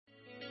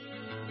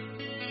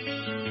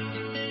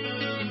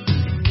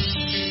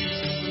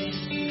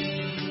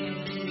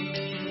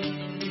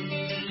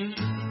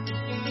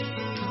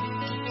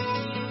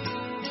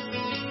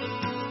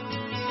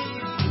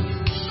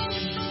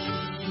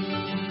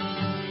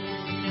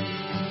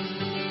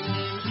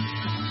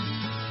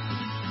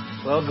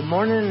Well, good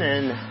morning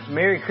and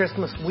Merry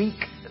Christmas week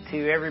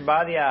to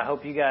everybody. I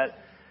hope you got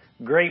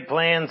great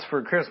plans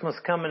for Christmas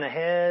coming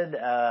ahead.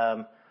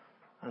 I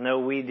know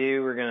we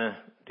do. We're going to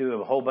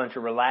do a whole bunch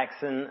of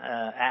relaxing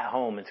at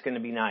home. It's going to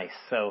be nice.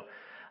 So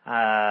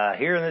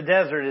here in the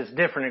desert, it's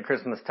different at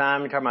Christmas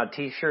time. You're talking about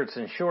T-shirts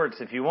and shorts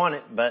if you want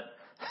it. But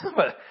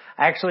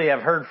actually,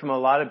 I've heard from a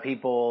lot of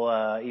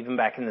people, even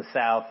back in the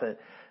South,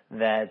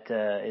 that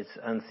it's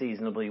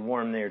unseasonably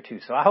warm there too.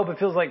 So I hope it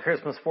feels like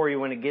Christmas for you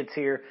when it gets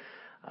here.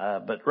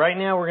 But right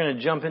now we're going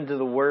to jump into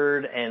the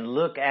Word and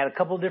look at a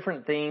couple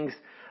different things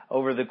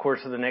over the course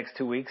of the next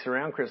 2 weeks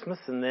around Christmas,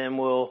 and then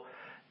we'll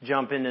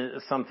jump into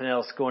something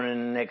else going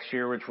into next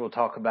year, which we'll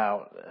talk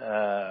about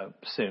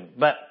soon.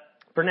 But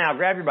for now,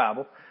 grab your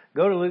Bible,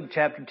 go to Luke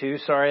chapter 2.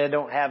 Sorry, I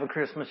don't have a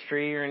Christmas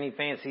tree or any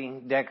fancy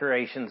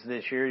decorations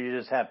this year. You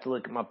just have to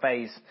look at my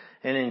face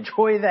and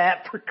enjoy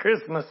that for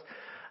Christmas.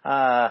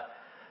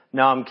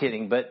 No, I'm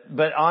kidding.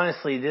 But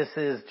honestly, this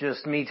is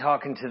just me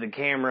talking to the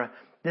camera.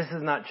 This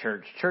is not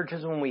church. Church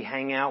is when we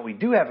hang out. We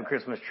do have a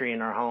Christmas tree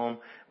in our home.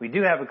 We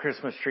do have a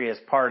Christmas tree as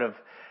part of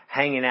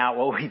hanging out,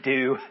 what we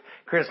do,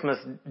 Christmas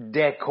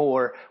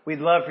decor. We'd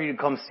love for you to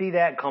come see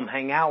that, come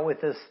hang out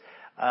with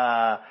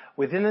us.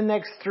 Within the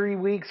next 3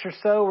 weeks or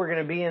so, we're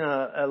going to be in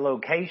a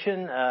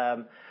location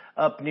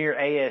up near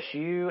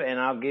ASU, and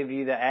I'll give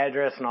you the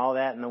address and all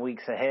that in the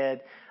weeks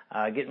ahead.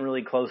 Getting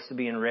really close to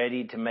being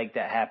ready to make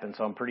that happen,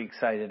 so I'm pretty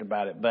excited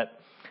about it. But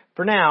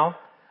for now,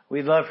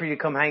 we'd love for you to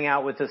come hang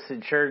out with us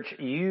at church.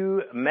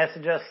 You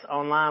message us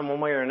online one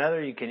way or another.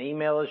 You can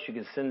email us. You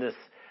can send us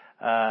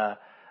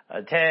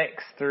a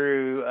text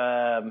through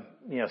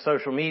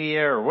social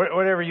media or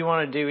whatever you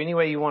want to do. Any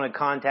way you want to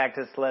contact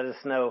us, let us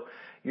know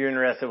you're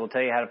interested. We'll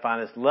tell you how to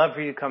find us. Love for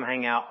you to come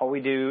hang out. All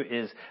we do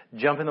is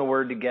jump in the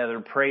Word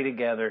together, pray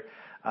together,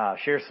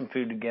 share some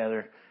food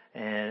together.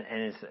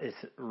 And it's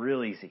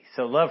real easy.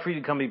 So love for you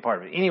to come be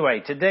part of it.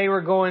 Anyway, today we're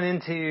going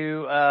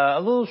into a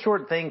little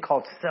short thing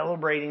called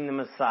Celebrating the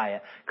Messiah,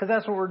 because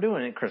that's what we're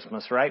doing at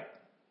Christmas, right?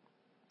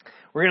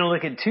 We're going to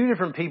look at two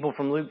different people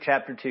from Luke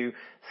chapter 2,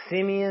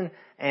 SIMEON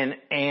and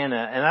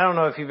Anna. And I don't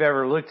know if you've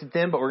ever looked at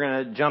them, but we're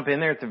going to jump in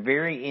there at the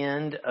very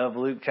end of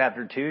Luke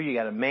chapter 2. You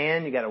got a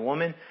man, you got a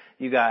woman,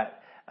 you got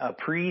a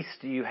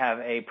priest, you have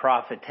a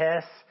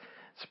prophetess.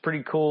 It's a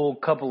pretty cool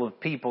couple of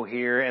people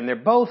here, and they're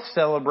both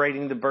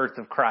celebrating the birth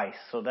of Christ.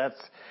 So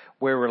that's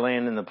where we're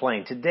landing the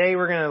plane. Today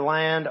we're going to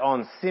land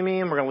on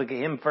Simeon. We're going to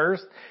look at him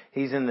first.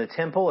 He's in the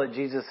temple at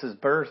Jesus'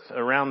 birth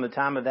around the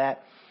time of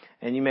that.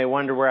 And you may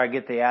wonder where I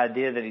get the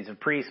idea that he's a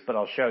priest, but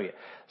I'll show you.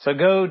 So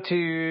go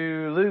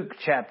to Luke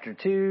chapter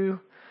 2.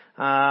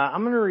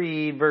 I'm going to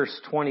read verse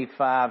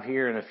 25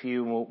 here in a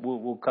few.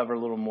 We'll cover a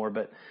little more,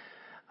 but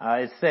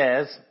it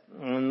says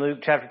in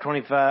Luke chapter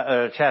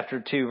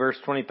 2, verse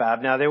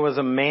 25, "Now there was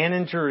a man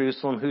in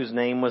Jerusalem whose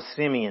name was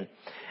Simeon,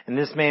 and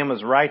this man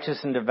was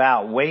righteous and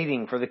devout,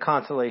 waiting for the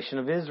consolation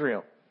of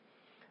Israel.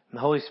 And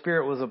the Holy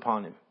Spirit was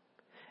upon him.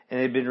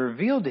 And it had been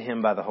revealed to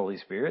him by the Holy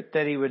Spirit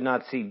that he would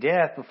not see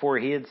death before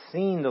he had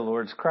seen the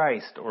Lord's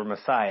Christ," or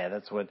Messiah.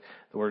 That's what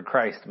the word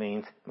Christ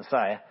means,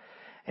 Messiah.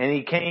 "And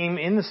he came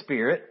in the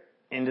Spirit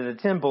into the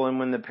temple, and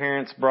when the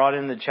parents brought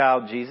in the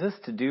child Jesus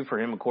to do for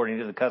him according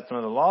to the custom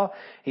of the law,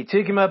 he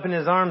took him up in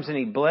his arms and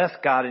he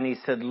blessed God and he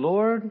said,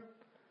 'Lord,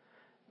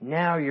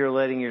 now you're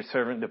letting your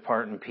servant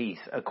depart in peace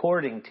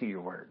according to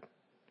your word.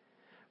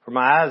 For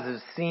my eyes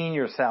have seen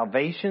your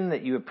salvation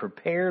that you have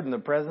prepared in the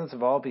presence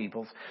of all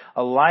peoples,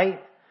 a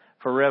light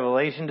for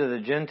revelation to the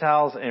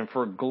Gentiles and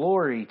for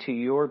glory to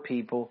your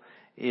people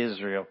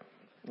Israel.'"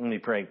 Let me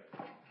pray.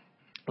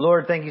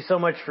 Lord, thank you so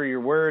much for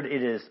your word.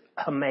 It is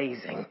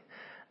amazing.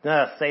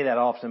 I say that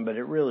often, but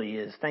it really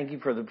is. Thank you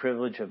for the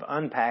privilege of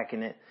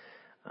unpacking it.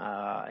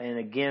 And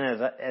again,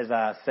 as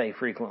I say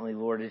frequently,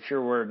 Lord, it's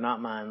your word, not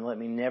mine. Let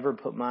me never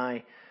put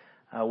my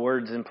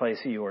words in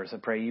place of yours. I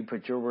pray you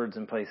put your words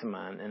in place of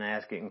mine, and I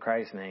ask it in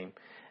Christ's name.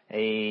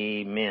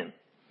 Amen.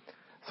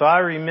 So I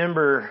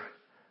remember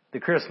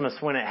the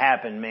Christmas when it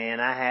happened, man.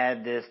 I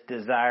had this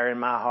desire in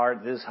my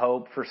heart, this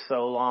hope for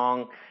so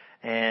long,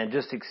 and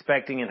just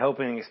expecting and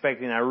hoping and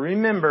expecting. I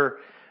remember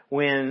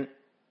when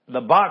the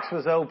box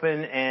was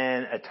open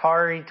and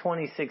Atari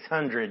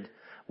 2600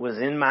 was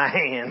in my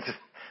hands.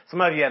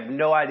 Some of you have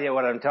no idea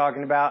what I'm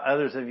talking about.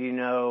 Others of you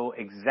know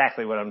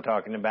exactly what I'm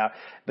talking about.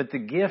 But the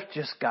gift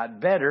just got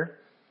better.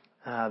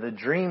 The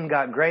dream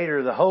got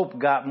greater. The hope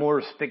got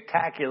more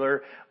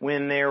spectacular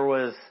when there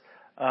was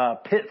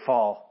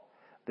Pitfall,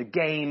 the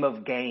game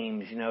of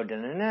games, you know.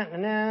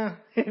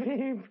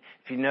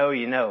 If you know,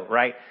 you know,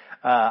 right?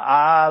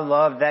 I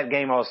loved that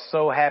game. I was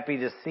so happy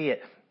to see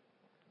it.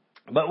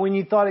 But when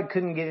you thought it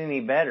couldn't get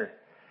any better,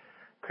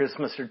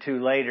 Christmas or two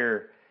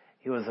later,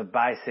 it was a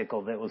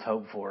bicycle that was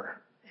hoped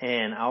for.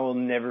 And I will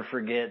never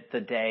forget the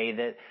day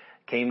that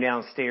came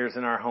downstairs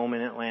in our home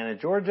in Atlanta,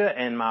 Georgia,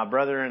 and my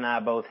brother and I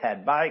both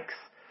had bikes.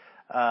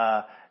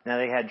 Now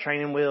they had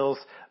training wheels,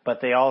 but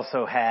they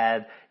also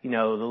had, the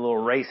little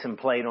racing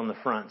plate on the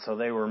front. So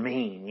they were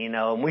mean,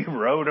 and we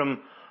rode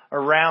them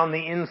around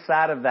the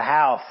inside of the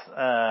house,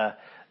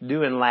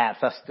 doing laps.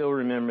 I still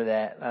remember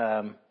that.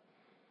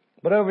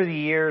 But over the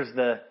years,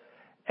 the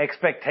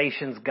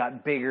expectations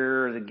got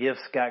bigger, the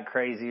gifts got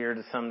crazier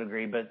to some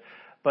degree, but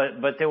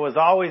there was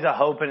always a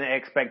hope and an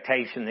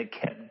expectation that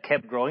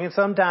kept growing. And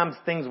sometimes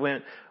things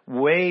went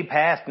way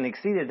past and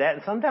exceeded that,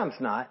 and sometimes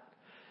not.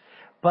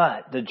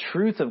 But the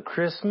truth of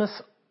Christmas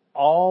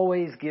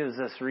always gives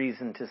us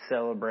reason to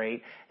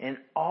celebrate and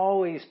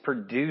always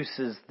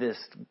produces this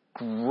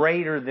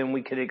greater than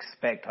we could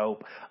expect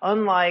hope.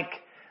 Unlike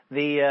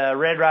the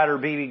Red Ryder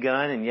BB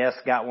gun, and yes,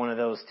 got one of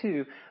those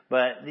too,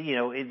 but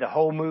the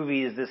whole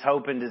movie is this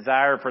hope and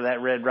desire for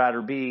that Red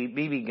Ryder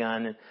BB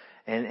gun,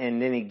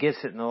 and then he gets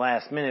it in the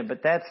last minute.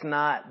 But that's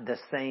not the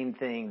same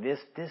thing. This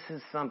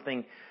is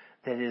something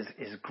that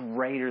is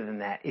greater than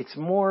that. It's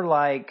more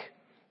like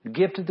the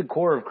gift at the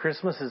core of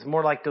Christmas is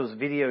more like those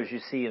videos you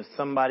see of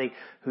somebody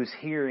who's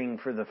hearing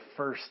for the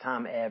first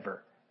time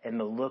ever and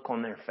the look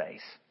on their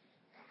face.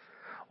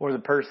 Or the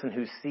person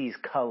who sees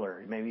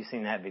color. Maybe you've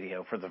seen that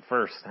video for the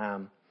first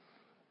time.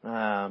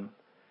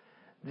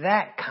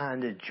 That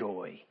kind of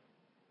joy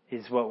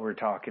is what we're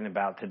talking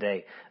about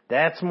today.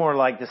 That's more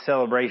like the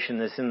celebration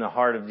that's in the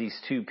heart of these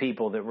two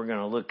people that we're going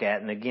to look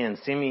at. And again,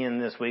 SIMEON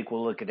this week,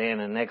 we'll look at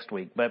Anna next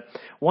week. But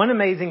one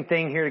amazing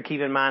thing here to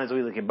keep in mind as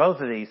we look at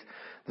both of these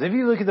is if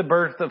you look at the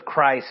birth of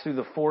Christ through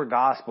the four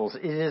Gospels,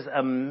 it is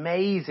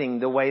amazing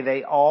the way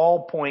they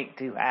all point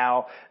to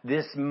how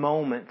this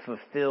moment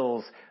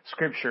fulfills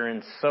Scripture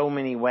in so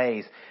many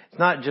ways. It's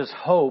not just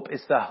hope,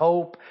 it's the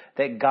hope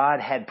that God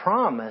had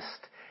promised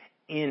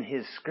in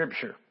His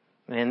Scripture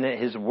and that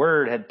His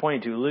Word had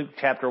pointed to. Luke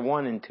chapter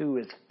 1 and 2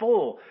 is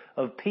full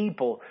of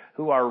people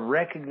who are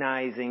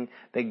recognizing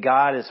that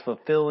God is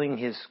fulfilling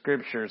His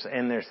Scriptures,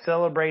 and they're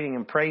celebrating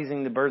and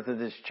praising the birth of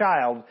this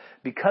child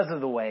because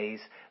of the ways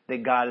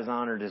that God has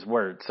honored His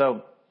Word.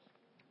 So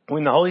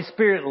when the Holy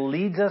Spirit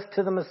leads us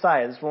to the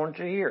Messiah, this is what I want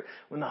you to hear.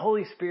 When the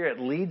Holy Spirit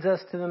leads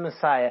us to the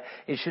Messiah,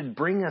 it should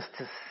bring us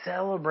to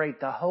celebrate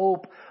the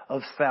hope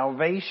of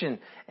salvation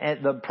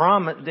and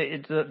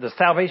the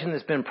salvation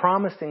that's been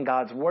promised in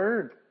God's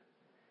Word,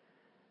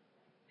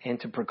 and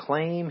to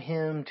proclaim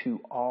Him to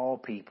all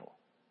people.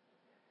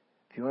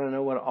 If you want to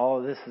know what all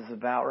of this is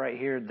about right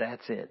here,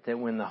 that's it. That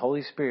when the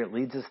Holy Spirit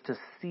leads us to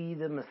see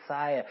the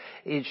Messiah,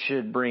 it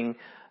should bring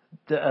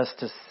us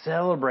to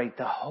celebrate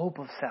the hope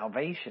of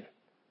salvation.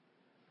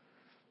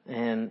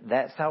 And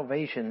that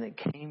salvation that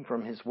came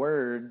from His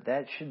Word,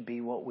 that should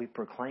be what we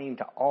proclaim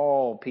to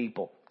all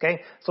people.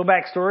 Okay? So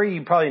backstory,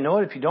 you probably know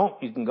it. If you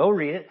don't, you can go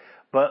read it.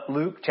 But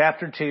Luke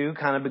chapter 2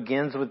 kind of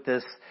begins with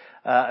this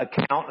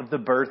account of the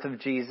birth of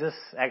Jesus.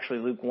 Actually,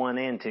 Luke 1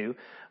 and 2.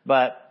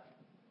 But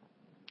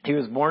He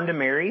was born to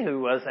Mary,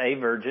 who was a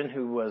virgin,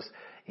 who was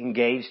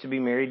engaged to be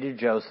married to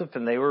Joseph.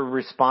 And they were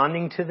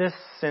responding to this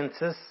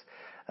census.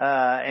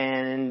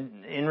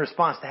 And in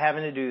response to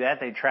having to do that,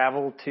 they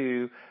traveled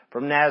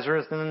from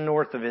Nazareth in the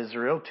north of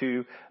Israel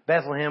to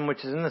Bethlehem,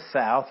 which is in the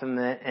south,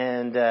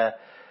 and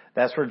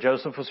that's where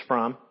Joseph was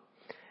from.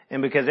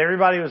 And because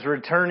everybody was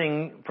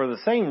returning for the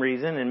same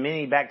reason, and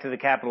many back to the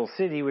capital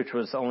city, which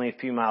was only a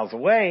few miles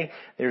away,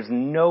 there's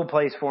no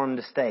place for them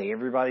to stay.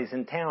 Everybody's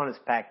in town, it's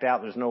packed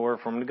out, there's nowhere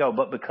for them to go.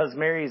 But because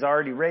Mary's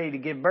already ready to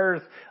give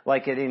birth,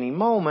 like at any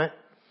moment,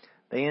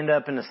 they end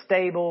up in a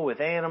stable with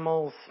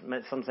animals.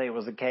 Some say it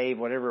was a cave,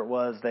 whatever it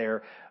was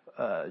there.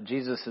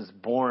 Jesus is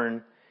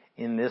born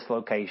in this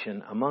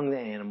location among the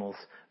animals,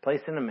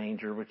 placed in a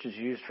manger, which is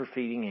used for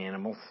feeding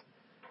animals.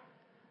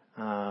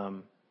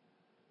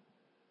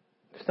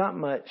 There's not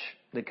much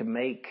that could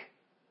make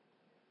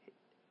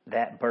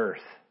that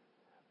birth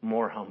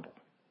more humble.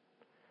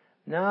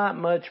 Not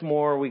much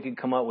more we could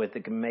come up with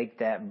that can make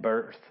that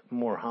birth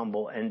more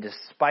humble. And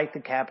despite the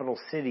capital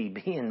city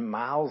being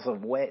miles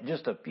away,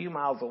 just a few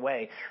miles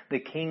away, the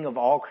King of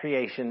all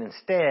creation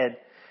instead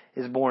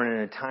is born in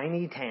a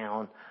tiny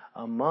town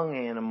among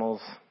animals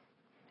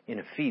in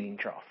a feeding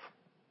trough.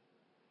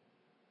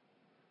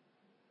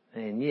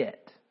 And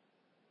yet,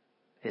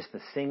 it's the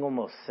single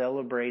most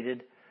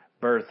celebrated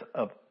birth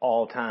of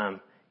all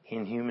time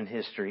in human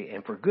history.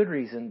 And for good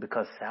reason,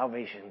 because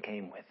salvation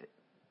came with it.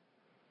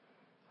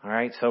 All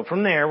right, so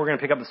from there, we're going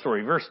to pick up the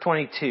story. Verse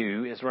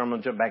 22 is where I'm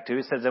going to jump back to.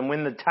 It says, and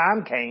when the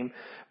time came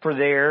for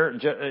their,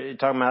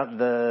 talking about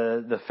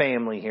the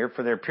family here,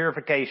 for their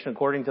purification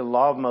according to the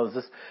law of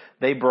Moses,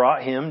 they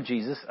brought him,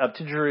 Jesus, up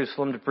to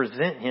Jerusalem to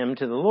present him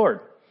to the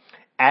Lord.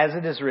 As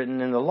it is written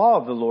in the law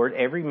of the Lord,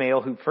 every male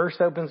who first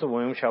opens a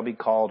womb shall be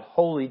called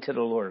holy to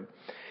the Lord.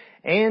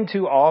 And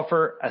to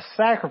offer a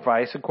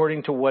sacrifice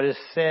according to what is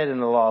said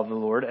in the law of the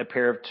Lord, a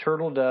pair of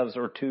turtle doves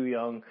or 2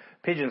 young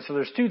pigeons. So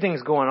there's two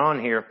things going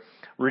on here.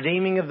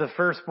 Redeeming of the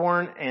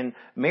firstborn and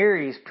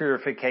Mary's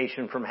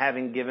purification from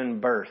having given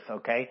birth,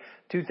 okay?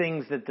 Two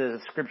things that the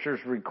scriptures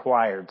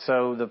required.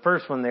 So the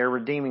first one there,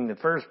 redeeming the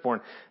firstborn,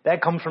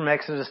 that comes from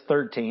Exodus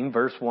 13,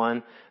 verse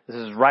 1. This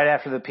is right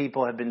after the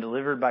people had been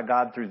delivered by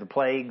God through the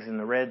plagues and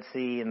the Red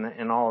Sea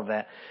and all of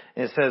that.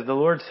 And it says, the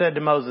Lord said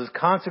to Moses,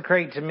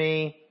 consecrate to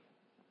me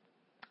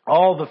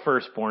All the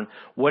firstborn,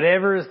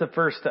 whatever is the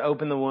first to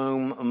open the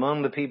womb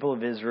among the people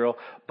of Israel,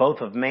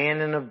 both of man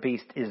and of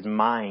beast, is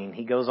mine.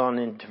 He goes on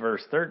into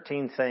verse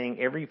 13 saying,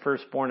 every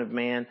firstborn of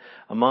man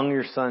among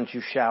your sons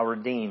you shall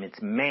redeem.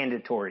 It's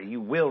mandatory. You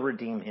will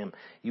redeem him.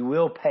 You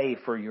will pay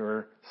for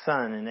your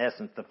son, in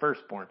essence, the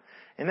firstborn.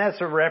 And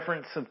that's a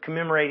reference of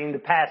commemorating the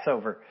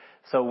Passover.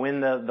 So when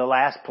the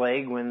last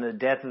plague, when the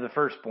death of the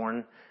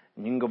firstborn,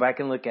 and you can go back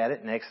and look at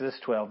it in Exodus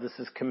 12, this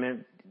is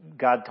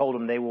God told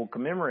them they will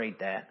commemorate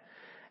that.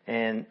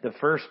 And the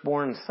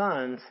firstborn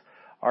sons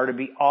are to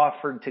be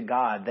offered to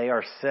God. They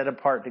are set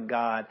apart to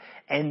God.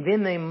 And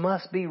then they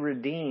must be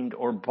redeemed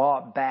or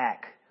bought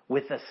back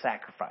with a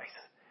sacrifice.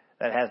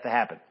 That has to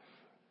happen.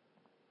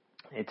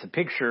 It's a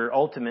picture,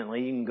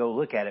 ultimately, you can go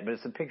look at it, but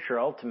it's a picture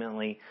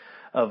ultimately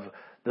of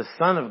the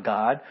Son of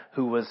God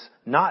who was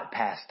not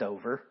passed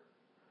over,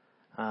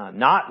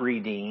 not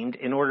redeemed,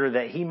 in order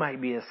that he might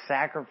be a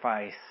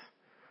sacrifice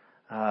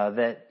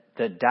that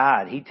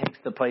died. He takes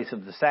the place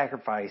of the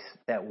sacrifice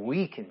that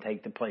we can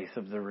take the place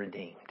of the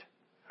redeemed.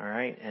 All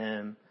right.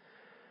 And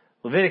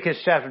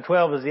Leviticus chapter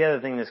 12 is the other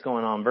thing that's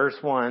going on. Verse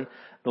 1,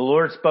 the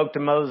Lord spoke to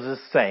Moses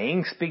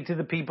saying, speak to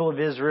the people of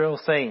Israel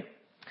saying,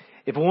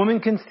 if a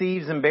woman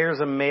conceives and bears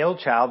a male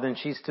child, then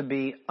she's to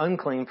be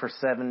unclean for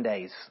 7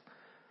 days.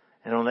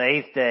 And on the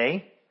 8th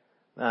day,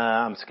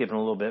 I'm skipping a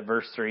little bit,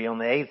 verse 3. On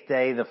the 8th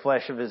day, the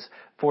flesh of his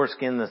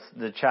foreskin,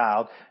 the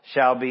child,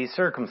 shall be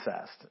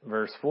circumcised.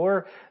 Verse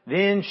 4,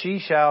 then she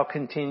shall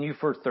continue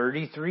for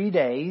 33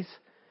 days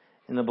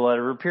in the blood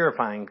of her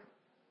purifying.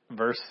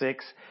 Verse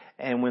 6,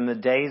 and when the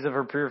days of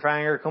her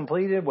purifying are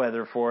completed,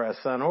 whether for a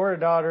son or a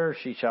daughter,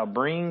 she shall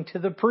bring to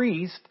the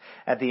priest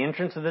at the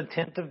entrance of the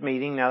tent of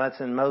meeting. Now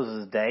that's in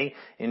Moses' day.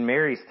 In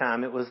Mary's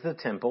time, it was the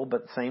temple,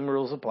 but the same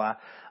rules apply.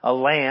 A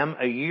lamb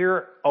a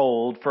year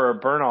old for a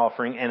burnt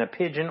offering, and a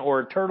pigeon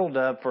or a turtle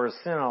dove for a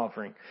sin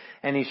offering.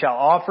 And he shall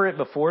offer it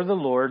before the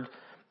Lord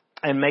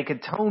and make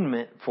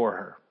atonement for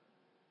her.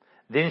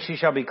 Then she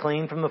shall be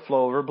clean from the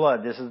flow of her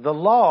blood. This is the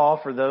law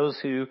for those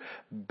who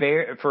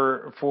bear,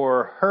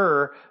 for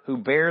her who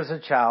bears a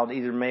child,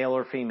 either male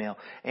or female.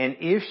 And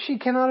if she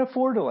cannot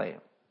afford a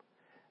lamb,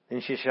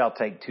 then she shall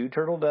take 2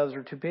 turtle doves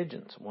or 2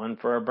 pigeons, one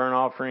for a burnt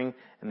offering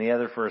and the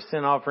other for a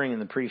sin offering.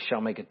 And the priest shall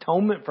make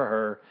atonement for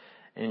her,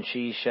 and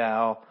she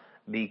shall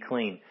be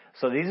clean.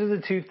 So these are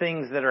the 2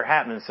 things that are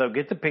happening. So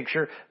get the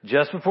picture.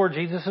 Just before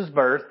Jesus'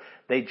 birth,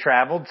 they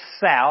traveled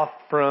south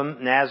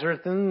from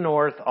Nazareth in the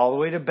north all the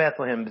way to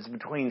Bethlehem. It's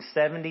between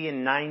 70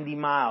 and 90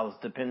 miles,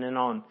 depending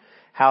on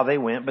how they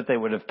went. But they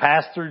would have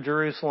passed through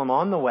Jerusalem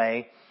on the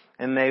way,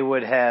 and they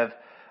would have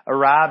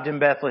arrived in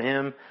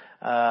Bethlehem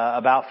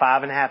about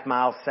 5.5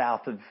 miles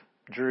south of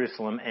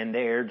Jerusalem. And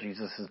there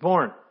Jesus is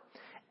born.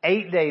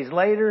 8 days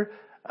later,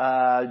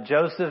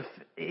 Joseph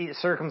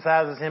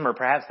circumcises him, or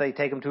perhaps they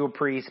take him to a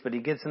priest, but he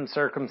gets him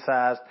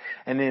circumcised.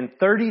 And then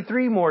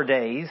 33 more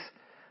days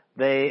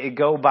they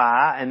go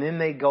by, and then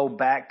they go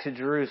back to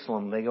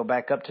Jerusalem. They go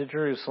back up to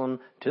Jerusalem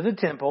to the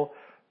temple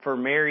for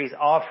Mary's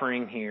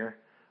offering here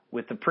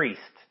with the priest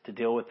to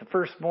deal with the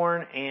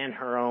firstborn and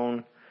her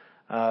own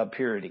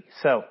purity.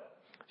 So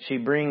she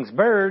brings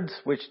birds,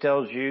 which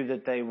tells you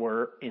that they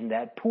were in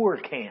that poor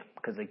camp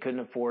because they couldn't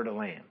afford a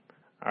lamb.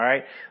 All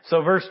right.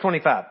 So verse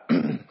 25,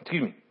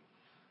 excuse me.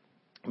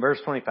 Verse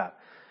 25.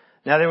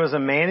 Now there was a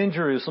man in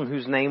Jerusalem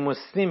whose name was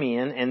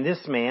SIMEON, and this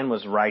man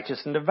was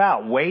righteous and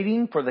devout,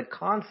 waiting for the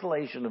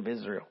consolation of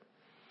Israel.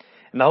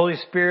 And the Holy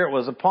Spirit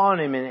was upon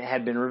him, and it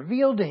had been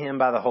revealed to him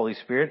by the Holy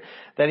Spirit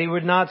that he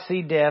would not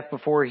see death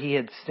before he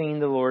had seen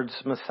the Lord's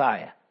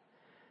Messiah.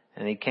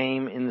 And he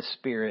came in the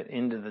Spirit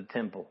into the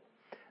temple.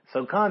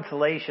 So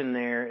consolation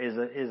there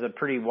is a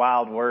pretty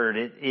wild word.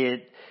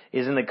 It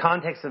is in the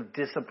context of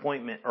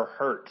disappointment or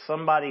hurt.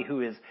 Somebody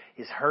who is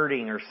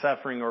hurting or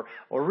suffering or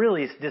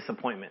really it's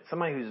disappointment.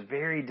 Somebody who's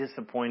very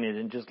disappointed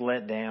and just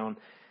let down.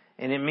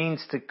 And it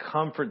means to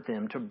comfort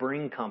them, to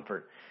bring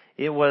comfort.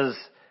 It was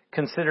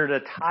considered a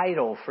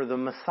title for the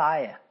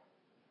Messiah.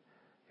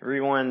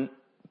 Everyone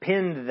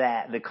pinned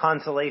that, the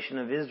consolation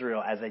of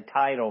Israel, as a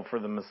title for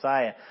the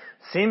Messiah.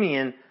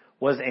 Simeon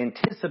was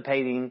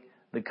anticipating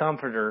the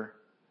comforter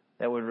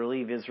that would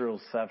relieve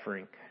Israel's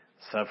suffering.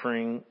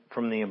 Suffering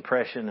from the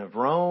oppression of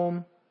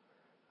Rome,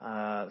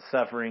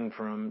 suffering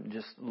from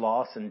just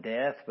loss and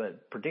death,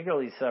 but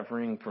particularly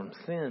suffering from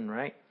sin,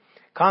 right?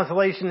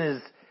 Consolation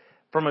is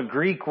from a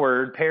Greek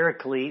word,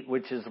 paraclete,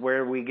 which is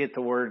where we get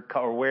the word,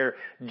 or where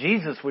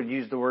Jesus would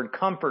use the word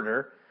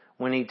comforter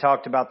when he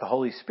talked about the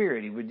Holy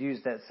Spirit. He would use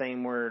that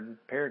same word,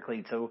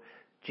 paraclete. So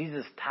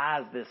Jesus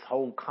ties this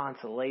whole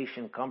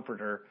consolation,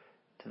 comforter,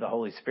 to the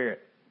Holy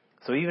Spirit.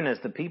 So even as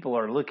the people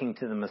are looking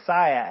to the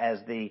Messiah as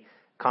the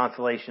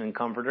consolation and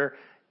comforter,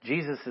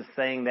 Jesus is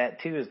saying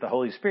that too as the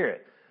Holy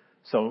Spirit.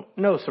 So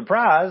no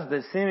surprise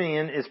that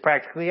Simeon is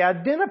practically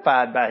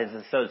identified by his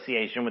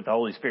association with the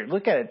Holy Spirit.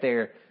 Look at it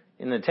there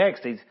in the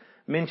text. He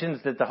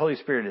mentions that the Holy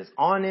Spirit is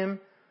on him,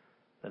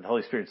 that the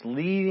Holy Spirit's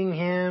leading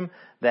him,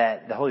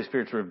 that the Holy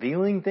Spirit's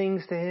revealing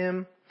things to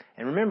him.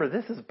 And remember,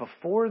 this is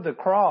before the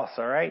cross,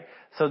 all right?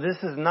 So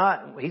he's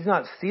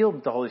not sealed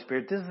with the Holy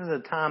Spirit. This is a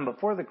time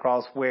before the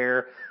cross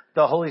where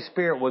the Holy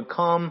Spirit would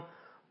come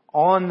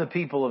on the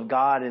people of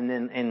God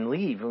and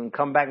leave and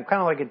come back,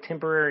 kind of like a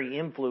temporary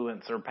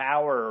influence or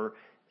power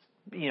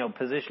or,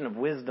 position of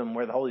wisdom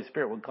where the Holy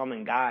Spirit would come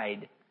and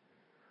guide.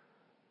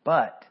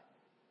 But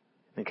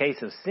in the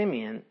case of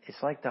Simeon,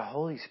 it's like the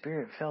Holy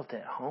Spirit felt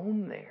at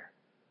home there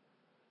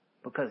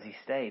because he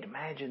stayed.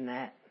 Imagine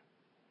that.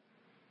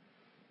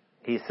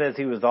 He says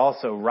he was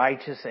also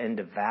righteous and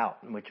devout,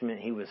 which meant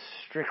he was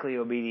strictly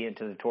obedient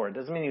to the Torah. It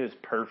doesn't mean he was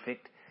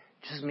perfect.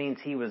 It just means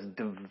he was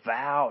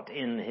devout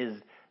in his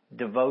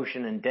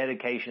devotion and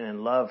dedication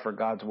and love for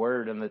God's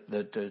Word and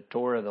the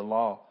Torah, the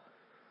law.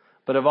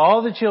 But of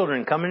all the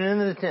children coming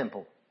into the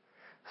temple,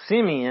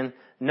 Simeon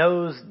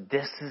knows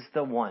this is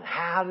the one.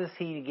 How does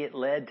he get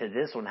led to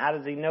this one? How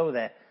does he know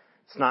that?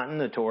 It's not in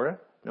the Torah.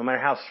 No matter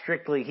how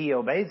strictly he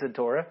obeys the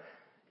Torah,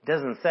 it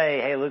doesn't say,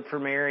 hey, look for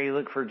Mary,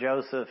 look for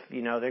Joseph.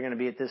 They're going to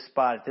be at this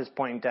spot at this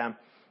point in time.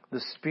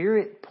 The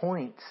Spirit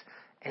points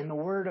and the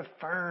Word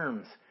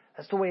affirms.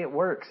 That's the way it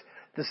works.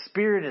 The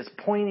Spirit is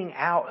pointing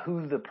out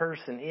who the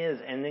person is,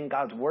 and then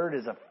God's Word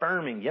is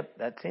affirming, yep,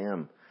 that's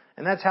him.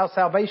 And that's how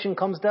salvation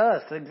comes to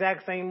us, the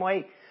exact same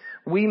way.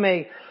 We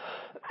may,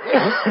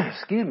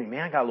 excuse me,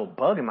 man, I got a little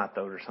bug in my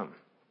throat or something.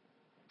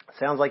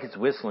 Sounds like it's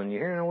whistling. You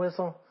hearing a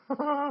whistle?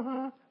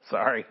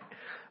 Sorry.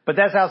 But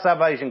that's how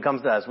salvation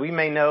comes to us. We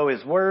may know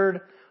His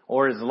Word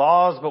or His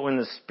laws, but when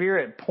the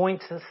Spirit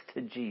points us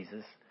to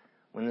Jesus,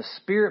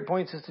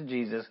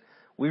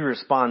 we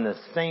respond the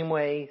same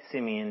way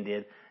Simeon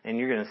did, and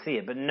you're going to see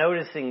it. But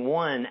noticing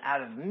one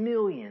out of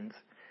millions,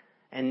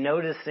 and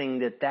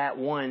noticing that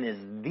one is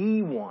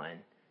the one,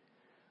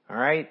 all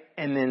right?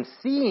 And then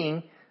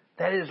seeing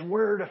that His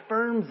Word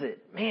affirms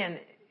it. Man,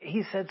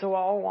 He said so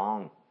all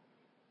along.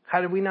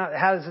 How do we not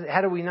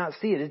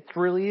see it? It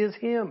really is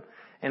Him.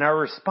 And our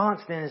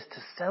response then is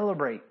to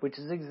celebrate, which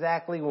is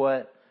exactly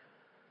what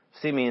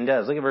Simeon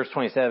does. Look at verse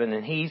 27.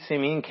 And he,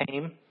 Simeon,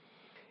 came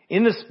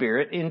in the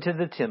Spirit into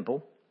the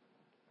temple.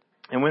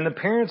 And when the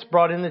parents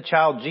brought in the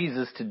child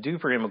Jesus to do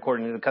for him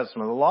according to the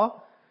custom of the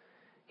law,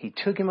 he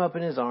took him up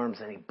in his arms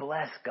and he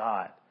blessed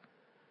God.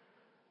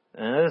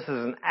 And this is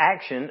an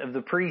action of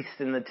the priest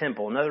in the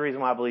temple. Another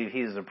reason why I believe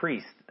he is a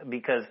priest,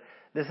 because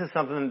this is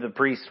something that the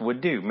priest would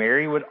do.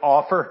 Mary would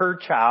offer her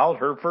child,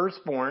 her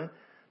firstborn,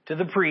 to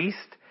the priest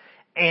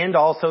and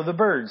also the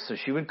birds. So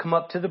she would come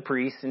up to the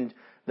priest, and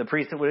the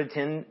priest that would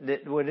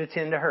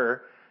attend to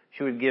her,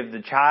 she would give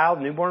the child,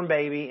 newborn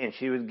baby, and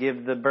she would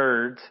give the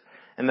birds.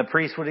 And the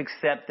priest would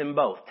accept them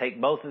both, take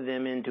both of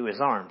them into his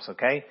arms,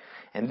 okay?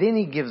 And then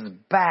he gives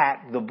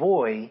back the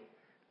boy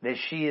that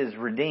she is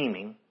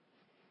redeeming.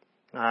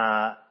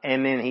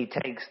 And then he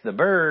takes the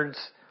birds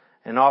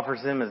and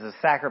offers them as a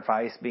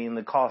sacrifice, being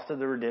the cost of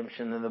the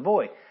redemption of the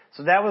boy.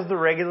 So that was the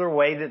regular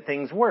way that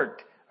things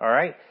worked, all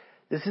right?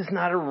 This is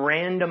not a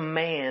random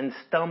man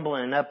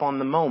stumbling up on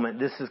the moment.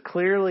 This is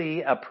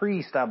clearly a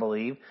priest, I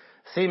believe,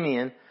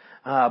 Simeon.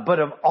 But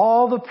of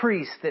all the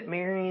priests that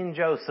Mary and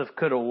Joseph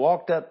could have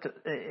walked up to,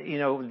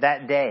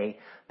 that day,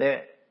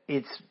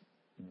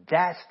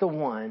 that's the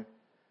one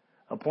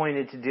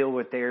appointed to deal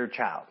with their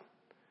child.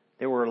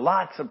 There were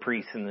lots of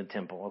priests in the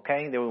temple,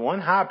 okay? There was one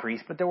high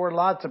priest, but there were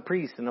lots of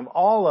priests. And of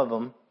all of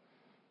them,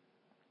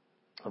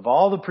 of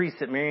all the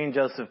priests that Mary and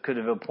Joseph could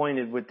have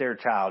appointed with their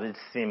child, it's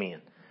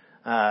Simeon.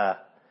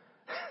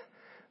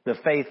 The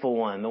faithful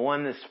one, the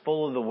one that's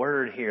full of the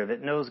Word here,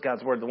 that knows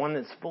God's Word, the one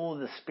that's full of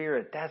the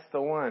Spirit, that's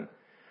the one.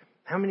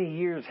 How many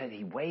years had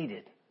he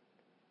waited?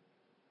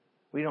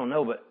 We don't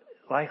know, but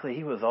likely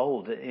he was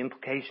old. The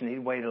implication he'd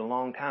waited a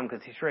long time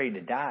because he's ready to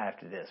die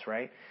after this,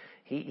 right?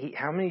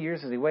 How many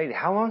years has he waited?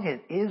 How long has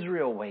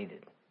Israel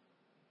waited?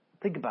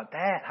 Think about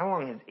that. How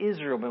long has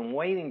Israel been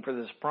waiting for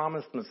this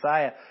promised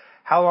Messiah?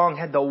 How long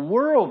had the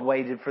world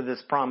waited for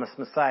this promised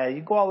Messiah?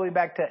 You go all the way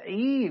back to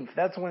Eve.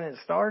 That's when it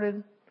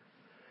started.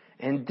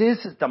 And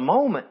this is the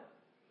moment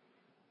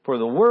for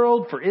the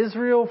world, for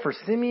Israel, for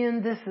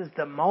Simeon. This is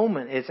the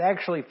moment. It's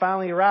actually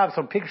finally arrived.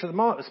 So picture the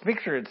moment.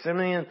 Picture it.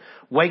 Simeon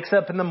wakes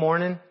up in the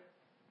morning,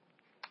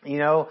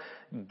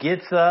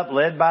 gets up,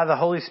 led by the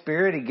Holy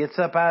Spirit. He gets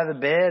up out of the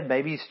bed.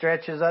 Maybe he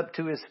stretches up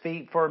to his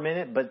feet for a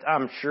minute, but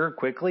I'm sure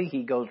quickly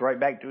he goes right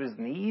back to his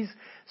knees,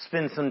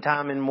 spends some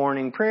time in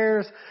morning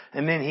prayers,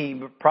 and then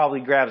he probably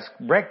grabs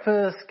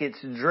breakfast, gets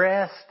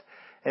dressed,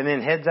 and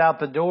then heads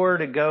out the door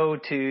to go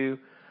to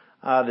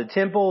the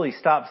temple. He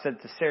stops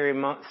at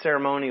the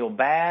ceremonial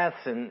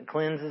baths and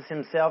cleanses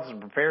himself and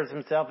prepares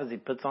himself as he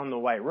puts on the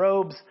white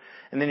robes.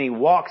 And then he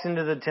walks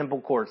into the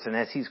temple courts. And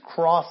as he's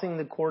crossing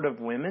the court of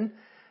women,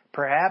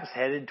 perhaps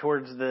headed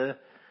towards the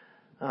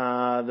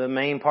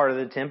main part of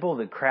the temple,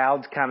 the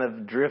crowds kind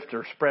of drift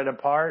or spread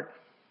apart.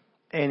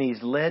 And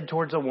he's led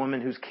towards a woman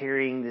who's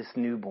carrying this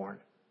newborn.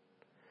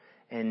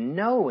 And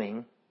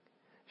knowing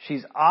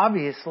she's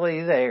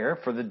obviously there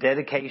for the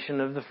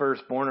dedication of the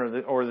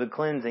firstborn or the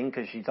cleansing,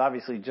 because she's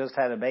obviously just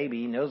had a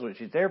baby. He knows what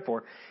she's there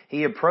for.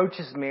 He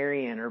approaches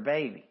Mary and her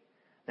baby.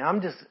 Now,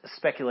 I'm just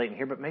speculating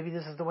here, but maybe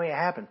this is the way it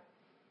happened.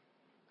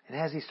 And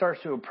as he starts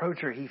to approach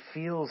her, he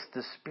feels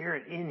the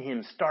Spirit in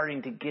him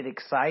starting to get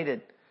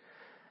excited.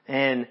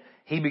 And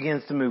he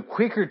begins to move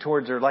quicker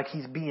towards her, like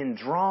he's being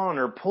drawn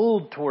or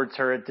pulled towards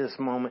her at this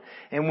moment.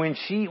 And when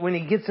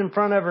he gets in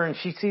front of her and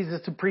she sees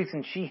it's the priest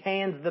and she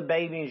hands the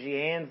baby and she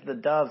hands the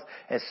doves,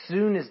 as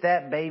soon as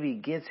that baby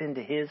gets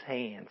into his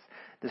hands,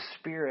 the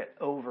Spirit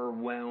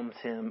overwhelms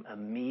him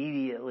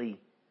immediately.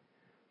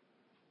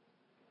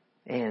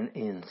 And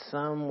in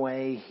some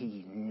way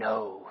he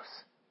knows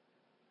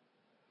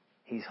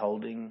he's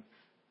holding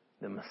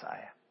the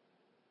Messiah.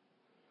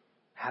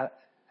 How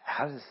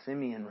does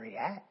Simeon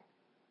react?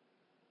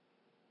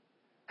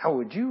 How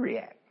would you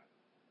react?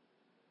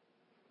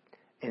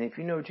 And if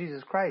you know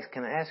Jesus Christ,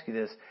 can I ask you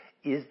this?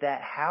 Is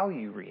that how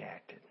you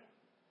reacted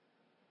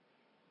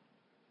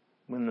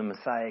when the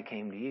Messiah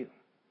came to you?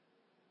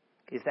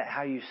 Is that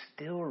how you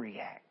still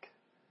react?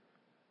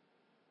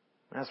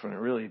 That's when it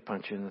really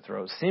punches you in the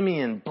throat.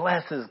 Simeon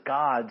blesses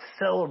God,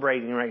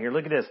 celebrating right here.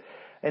 Look at this.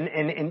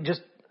 And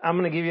just, I'm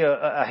going to give you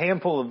a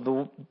handful of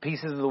the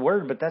pieces of the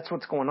word, but that's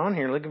what's going on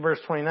here. Look at verse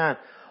 29.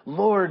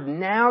 Lord,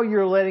 now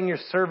you're letting your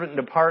servant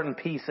depart in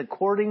peace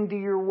according to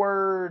your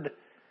word.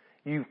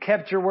 You've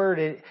kept your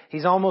word.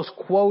 He's almost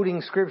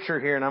quoting scripture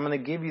here, and I'm going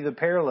to give you the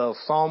parallel.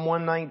 Psalm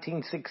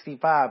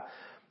 119:65.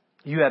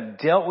 You have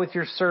dealt with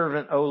your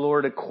servant, O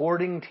Lord,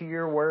 according to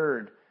your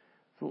word.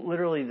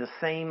 Literally the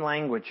same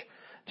language.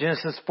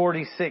 Genesis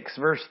 46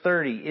 verse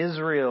 30,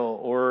 Israel,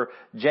 or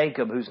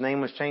Jacob, whose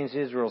name was changed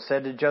to Israel,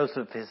 said to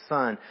Joseph, his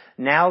son,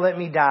 now let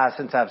me die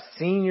since I've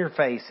seen your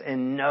face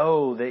and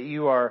know that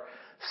you are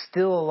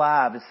still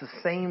alive. It's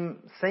the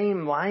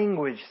same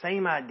language,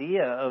 same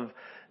idea of,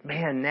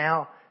 man,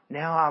 now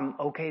I'm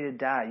okay to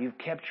die. You've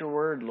kept your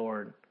word,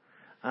 Lord.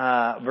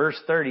 Verse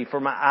 30, for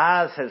my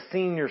eyes have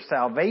seen your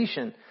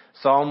salvation.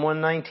 Psalm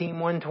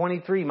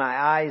 119:123, my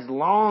eyes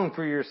long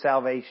for your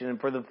salvation and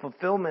for the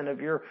fulfillment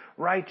of your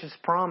righteous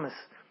promise.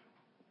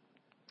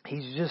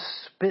 He's just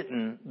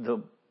spitting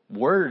the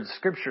words,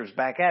 scriptures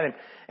back at him.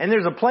 And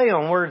there's a play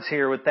on words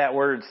here with that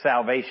word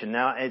salvation.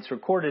 Now, it's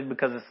recorded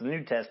because it's the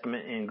New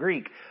Testament in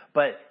Greek,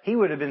 but he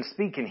would have been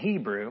speaking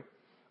Hebrew.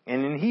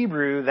 And in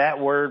Hebrew,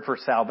 that word for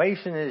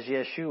salvation is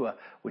Yeshua,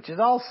 which is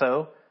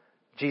also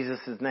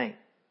Jesus' name.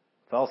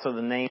 It's also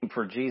the name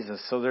for Jesus.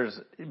 So there's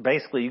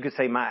basically, you could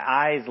say, my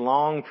eyes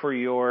long for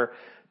your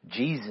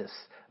Jesus.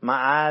 My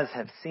eyes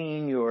have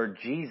seen your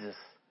Jesus,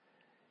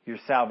 your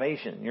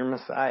salvation, your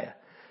Messiah.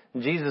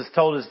 And Jesus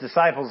told his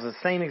disciples the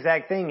same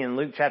exact thing in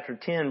Luke chapter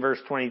 10, verse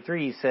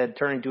 23. He said,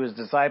 turning to his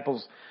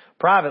disciples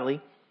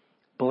privately,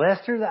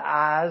 blessed are the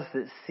eyes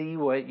that see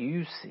what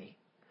you see.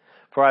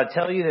 For I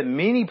tell you that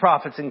many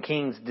prophets and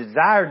kings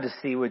desired to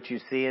see what you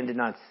see and did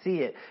not see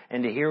it,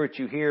 and to hear what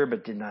you hear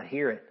but did not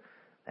hear it.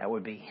 That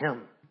would be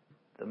him,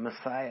 the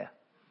Messiah.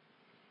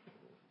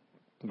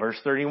 Verse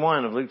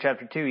 31 of Luke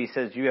chapter 2, he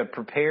says, you have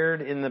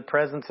prepared in the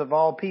presence of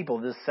all people,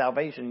 this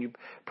salvation, you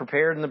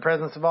prepared in the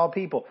presence of all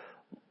people.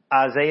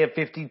 Isaiah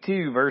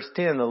 52, verse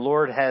 10, the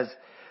Lord has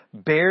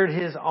bared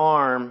his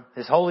arm,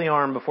 his holy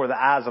arm before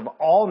the eyes of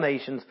all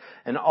nations,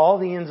 and all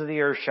the ends of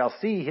the earth shall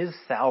see his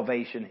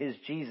salvation, his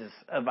Jesus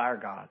of our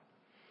God.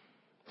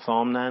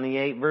 Psalm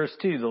 98 verse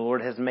 2, the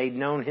Lord has made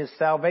known his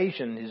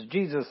salvation, his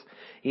Jesus.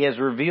 He has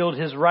revealed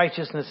his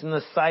righteousness in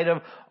the sight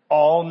of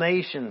all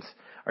nations.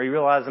 Are you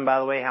realizing, by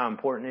the way, how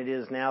important it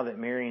is now that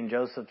Mary and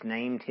Joseph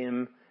named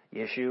him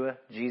Yeshua,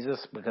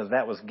 Jesus? Because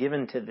that was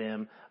given to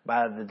them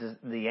by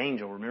the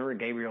angel. Remember,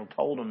 Gabriel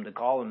told them to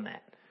call him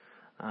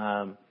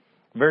that.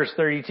 Verse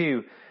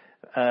 32,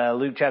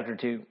 Luke chapter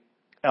 2.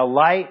 A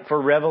light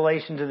for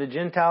revelation to the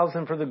Gentiles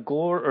and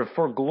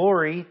for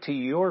glory to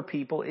your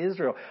people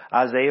Israel.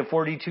 Isaiah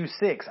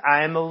 42:6.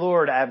 I am the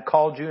Lord. I have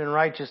called you in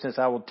righteousness.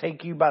 I will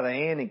take you by the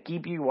hand and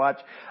keep you watch.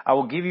 I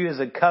will give you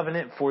as a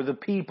covenant for the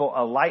people,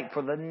 a light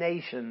for the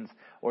nations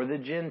or the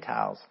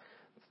Gentiles.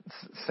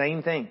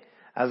 Same thing.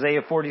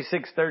 Isaiah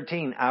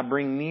 46:13. I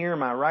bring near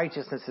my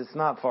righteousness. It's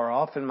not far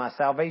off, and my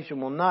salvation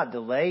will not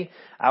delay.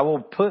 I will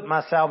put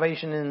my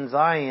salvation in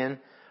Zion,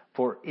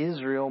 for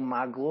Israel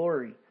my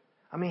glory.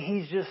 I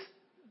mean,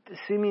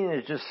 Simeon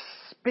is just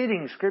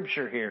spitting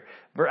scripture here.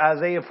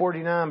 Isaiah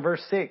 49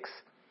 verse 6.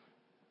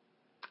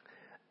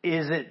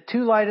 Is it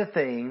too light a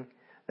thing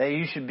that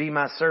you should be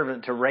my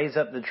servant to raise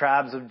up the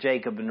tribes of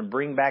Jacob and to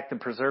bring back the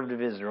preserved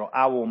of Israel?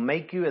 I will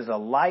make you as a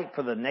light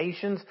for the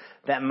nations,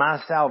 that my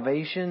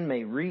salvation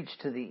may reach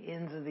to the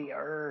ends of the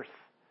earth.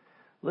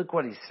 Look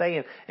what he's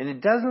saying. And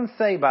it doesn't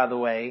say, by the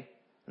way,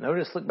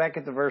 notice, look back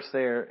at the verse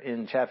there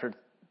in chapter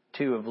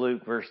 2 of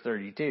Luke, verse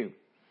 32.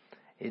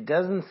 It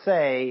doesn't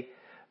say,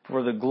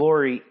 for the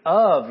glory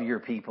of your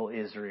people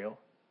Israel.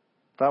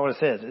 That's not what it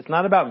says. It's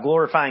not about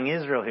glorifying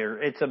Israel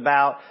here. It's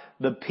about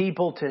the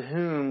people to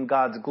whom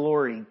God's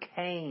glory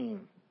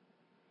came.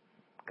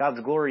 God's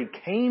glory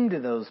came to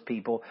those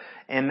people,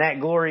 and that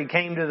glory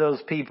came to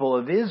those people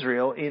of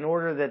Israel in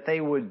order that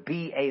they would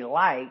be a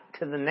light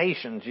to the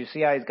nations. You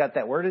see how he's got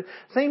that worded?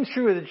 Same's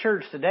true of the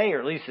church today, or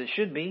at least it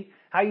should be.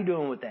 How you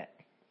doing with that?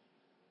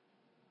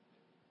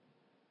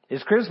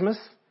 It's Christmas.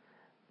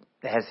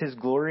 Has his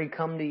glory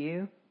come to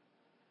you?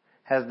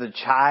 Has the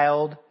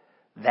child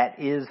that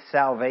is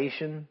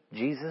salvation,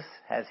 Jesus,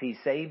 has He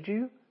saved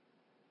you?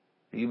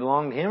 Do you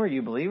belong to Him? Are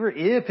you a believer?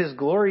 If His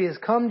glory has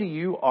come to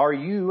you, are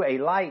you a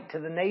light to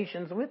the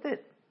nations with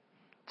it?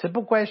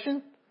 Simple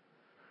question.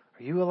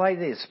 Are you a light,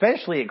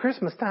 especially at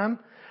Christmas time?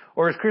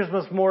 Or is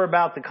Christmas more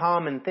about the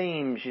common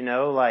themes,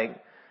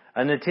 like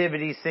a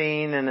nativity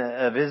scene and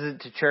a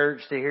visit to church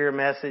to hear a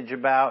message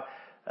about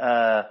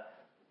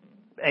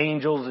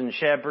angels and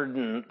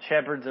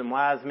shepherds and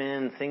wise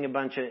men, sing a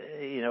bunch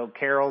of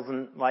carols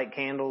and light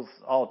candles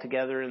all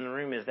together in the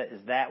room? Is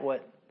that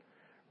what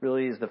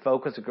really is the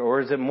focus?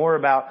 Or is it more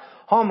about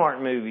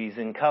Hallmark movies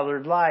and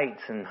colored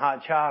lights and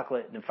hot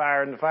chocolate and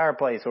fire in the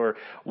fireplace? Or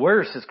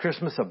worse, is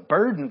Christmas a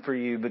burden for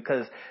you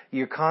because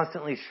you're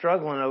constantly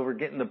struggling over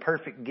getting the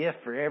perfect gift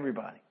for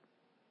everybody?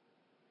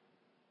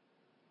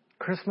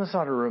 Christmas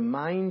ought to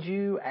remind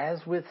you,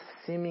 as with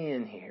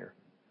Simeon here,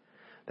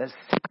 that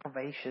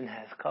salvation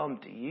has come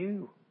to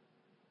you.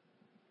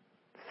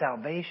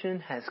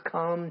 Salvation has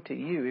come to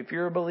you. If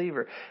you're a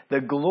believer,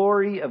 the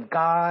glory of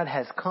God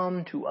has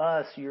come to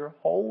us. You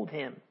hold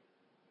Him.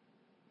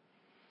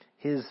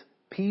 His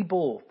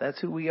people, that's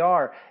who we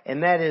are.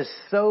 And that is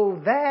so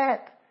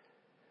that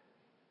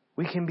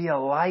we can be a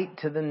light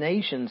to the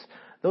nations.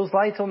 Those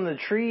lights on the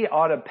tree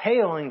ought to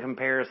pale in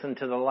comparison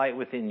to the light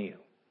within you.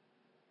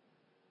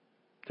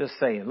 Just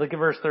saying. Look at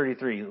verse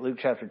 33, Luke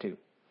chapter 2.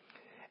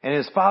 And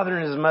his father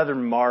and his mother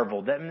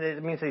marveled. That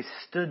means they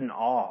stood in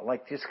awe,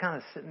 like just kind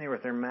of sitting there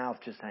with their mouth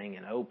just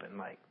hanging open,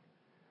 like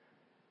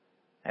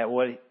at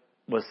what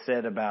was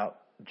said about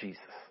Jesus.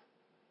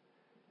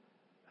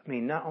 I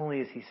mean, not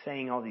only is he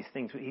saying all these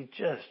things, but he's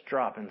just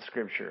dropping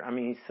scripture. I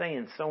mean, he's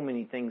saying so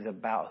many things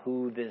about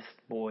who this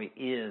boy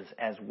is,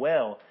 as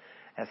well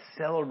as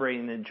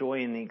celebrating the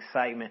joy and the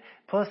excitement.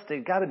 Plus,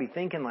 they've got to be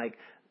thinking, like,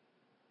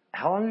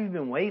 how long have you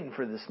been waiting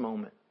for this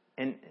moment?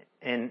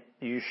 And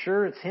you're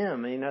sure it's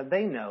him?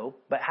 They know,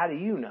 but how do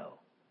you know?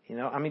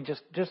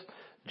 Just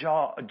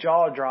jaw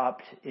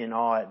dropped in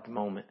awe at the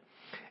moment.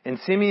 And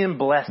Simeon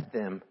blessed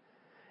them,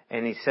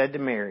 and he said to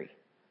Mary,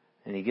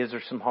 and he gives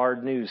her some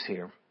hard news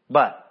here.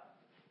 But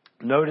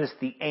notice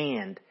the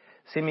and.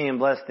 Simeon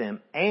blessed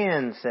them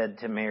and said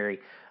to Mary.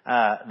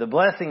 The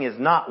blessing is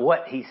not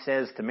what he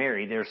says to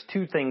Mary. There's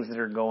two things that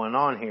are going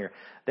on here.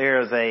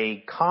 There's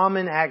a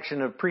common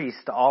action of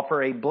priests to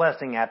offer a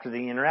blessing after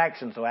the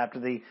interaction. So after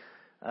the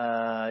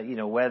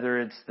whether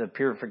it's the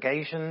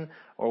purification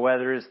or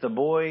whether it's the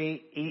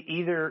boy,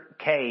 either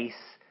case,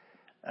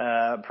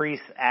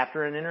 priests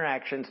after an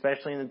interaction,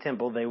 especially in the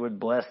temple, they would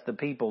bless the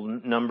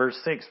people. Numbers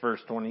 6 verse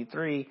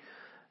 23,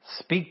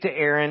 speak to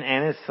Aaron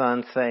and his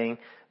sons, saying,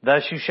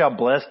 thus you shall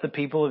bless the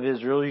people of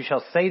Israel. You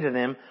shall say to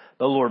them,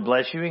 the Lord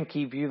bless you and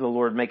keep you. The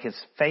Lord make His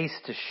face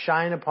to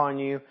shine upon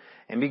you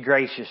and be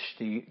gracious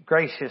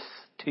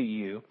to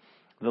you.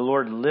 The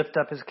Lord lift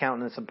up His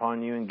countenance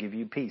upon you and give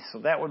you peace. So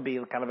that would be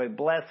kind of a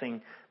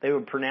blessing they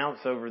would pronounce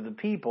over the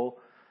people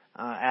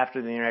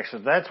after the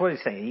interaction. So that's what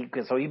he's saying.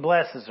 So he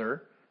blesses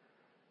her.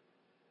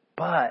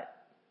 But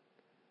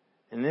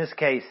in this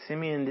case,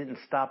 Simeon didn't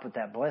stop with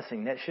that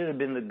blessing. That should have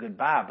been the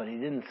goodbye, but he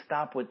didn't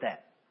stop with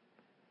that.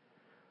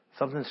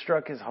 Something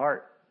struck his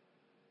heart.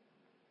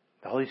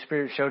 The Holy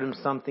Spirit showed him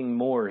something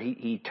more.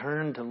 He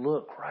turned to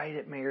look right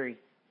at Mary.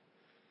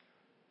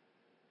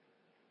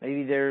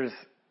 Maybe there's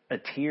a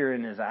tear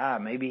in his eye.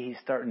 Maybe he's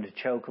starting to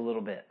choke a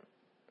little bit.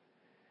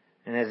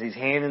 And as he's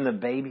handing the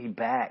baby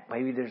back,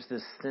 maybe there's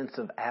this sense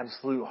of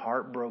absolute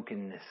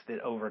heartbrokenness that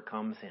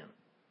overcomes him.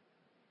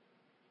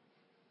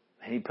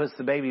 And he puts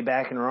the baby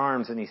back in her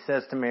arms and he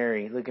says to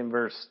Mary, look in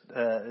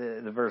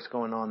the verse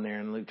going on there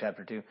in Luke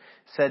chapter 2,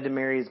 said to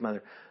Mary, his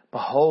mother,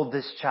 behold,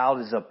 this child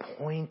is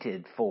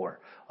appointed for.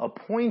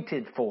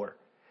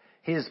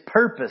 His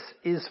purpose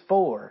is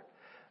for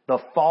the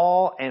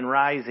fall and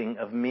rising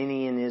of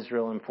many in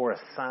Israel and for a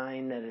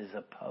sign that is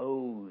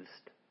opposed.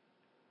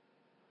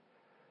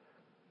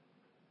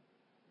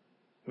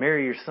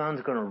 Mary, your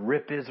son's going to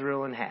rip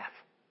Israel in half.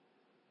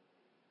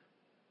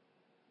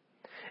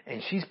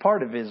 And she's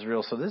part of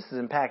Israel, so this is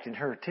impacting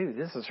her too.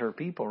 This is her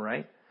people,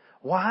 right?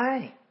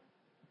 Why?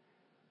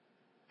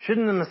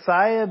 Shouldn't the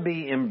Messiah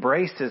be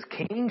embraced as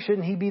king?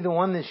 Shouldn't he be the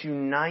one that's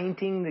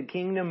uniting the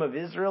kingdom of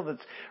Israel,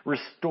 that's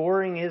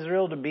restoring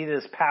Israel to be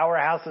this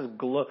powerhouse, this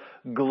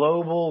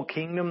global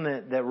kingdom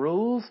that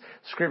rules?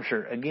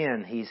 Scripture,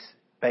 again, he's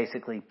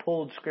basically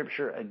pulled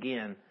Scripture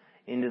again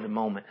into the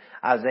moment.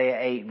 Isaiah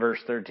 8, verse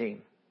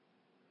 13.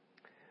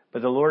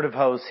 But the Lord of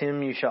hosts,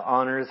 Him you shall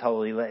honor as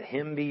holy. Let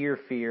Him be your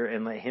fear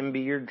and let Him be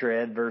your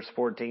dread. Verse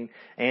 14.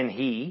 And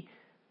He,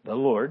 the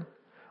Lord,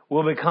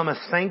 will become a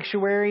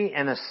sanctuary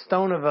and a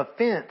stone of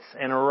offense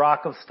and a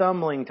rock of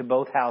stumbling to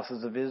both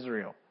houses of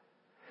Israel.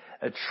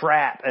 A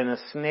trap and a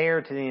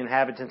snare to the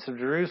inhabitants of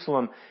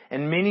Jerusalem.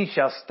 And many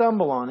shall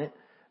stumble on it.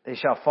 They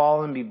shall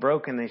fall and be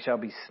broken. They shall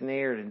be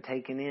snared and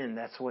taken in.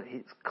 That's what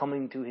is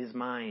coming to his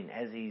mind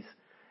as he's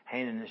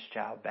handing this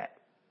child back.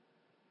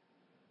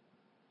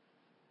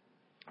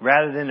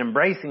 Rather than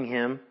embracing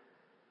him,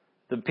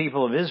 the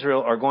people of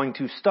Israel are going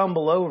to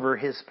stumble over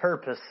his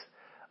purpose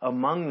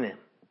among them.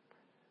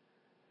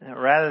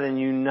 Rather than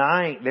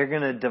unite, they're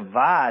going to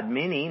divide.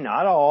 Many,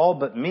 not all,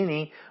 but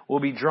many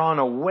will be drawn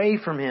away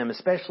from him,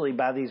 especially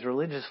by these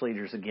religious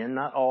leaders. Again,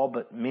 not all,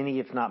 but many,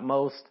 if not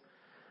most,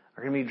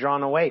 are going to be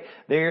drawn away.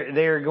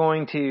 They're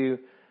going to,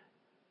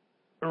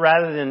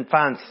 rather than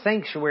find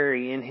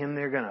sanctuary in him,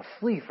 they're going to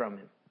flee from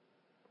him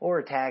or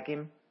attack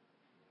him.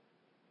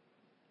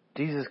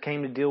 Jesus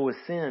came to deal with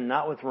sin,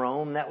 not with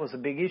Rome. That was a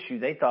big issue.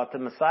 They thought the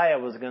Messiah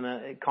was going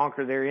to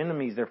conquer their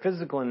enemies, their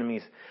physical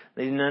enemies.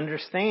 They didn't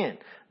understand.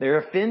 They're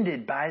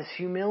offended by his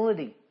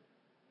humility.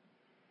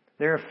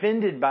 They're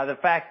offended by the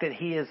fact that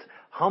he is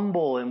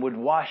humble and would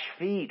wash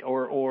feet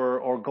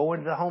or go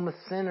into the home of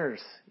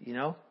sinners, you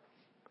know.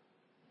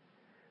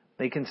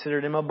 They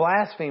considered him a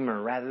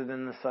blasphemer rather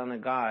than the Son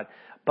of God.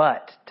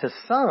 But to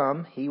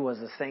some, he was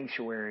a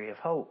sanctuary of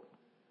hope.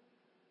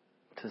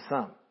 To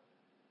some.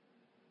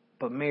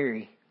 But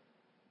Mary,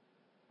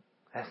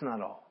 that's not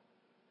all.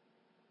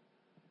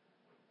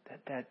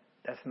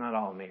 That's not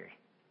all, Mary.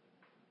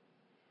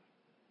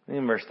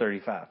 In verse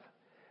 35.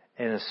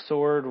 And a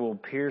sword will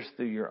pierce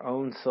through your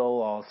own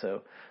soul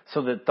also,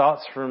 so that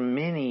thoughts from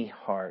many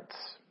hearts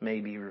may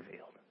be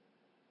revealed.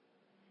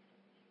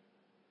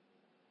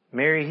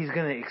 Mary, he's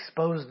going to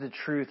expose the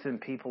truth in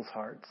people's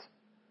hearts.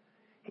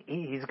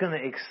 He's going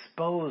to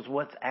expose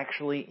what's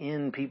actually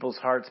in people's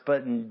hearts,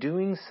 but in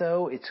doing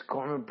so, it's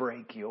going to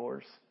break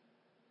yours.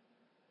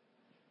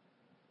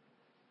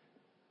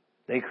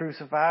 They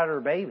crucified her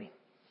baby.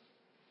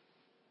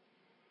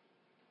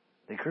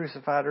 They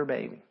crucified her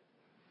baby.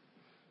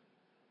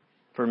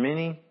 For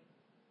many,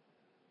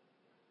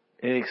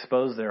 it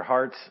exposed their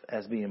hearts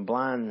as being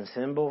blind and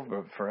sinful.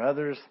 But for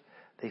others,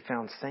 they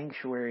found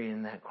sanctuary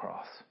in that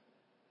cross.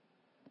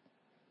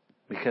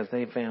 Because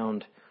they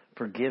found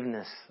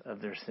forgiveness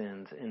of their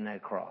sins in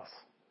that cross.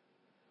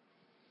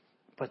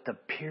 But the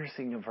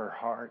piercing of her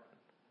heart,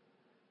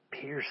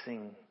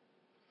 piercing,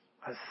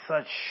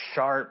 such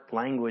sharp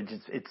language,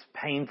 it's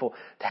painful.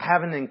 To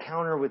have an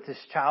encounter with this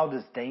child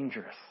is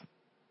dangerous.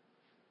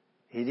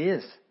 It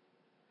is.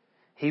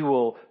 He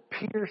will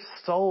pierce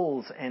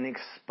souls and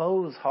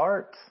expose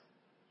hearts.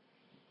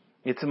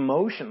 It's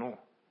emotional.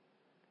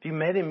 If you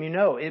met him, you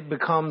know it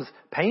becomes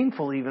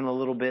painful even a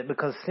little bit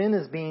because sin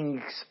is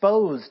being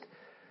exposed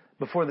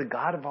before the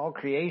God of all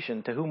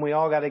creation, to whom we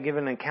all got to give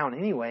an account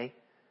anyway.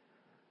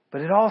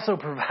 But it also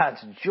provides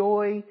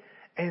joy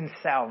and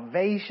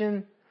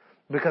salvation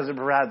because it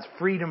provides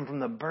freedom from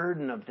the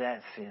burden of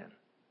that sin.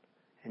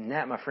 And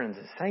that, my friends,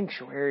 is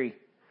sanctuary.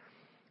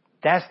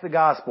 That's the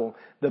gospel.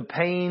 The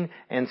pain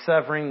and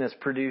suffering that's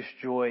produced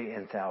joy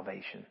and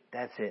salvation.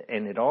 That's it.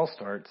 And it all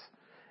starts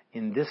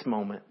in this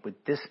moment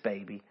with this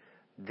baby.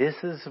 This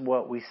is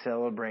what we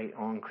celebrate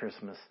on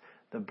Christmas.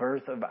 The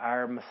birth of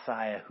our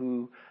Messiah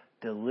who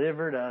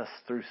delivered us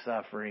through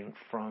suffering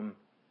from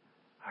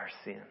our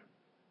sin.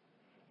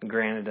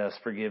 Granted us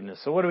forgiveness.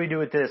 So what do we do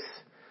with this?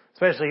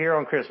 Especially here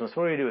on Christmas.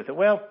 What do we do with it?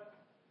 Well,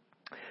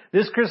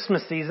 this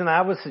Christmas season,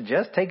 I would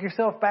suggest take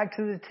yourself back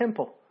to the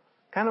temple.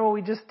 Kind of what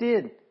we just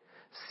did.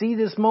 See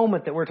this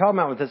moment that we're talking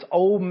about with this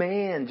old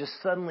man just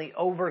suddenly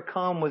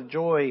overcome with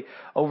joy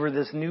over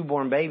this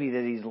newborn baby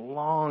that he's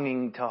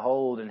longing to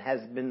hold and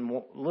has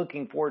been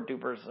looking forward to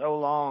for so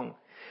long.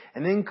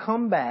 And then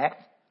come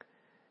back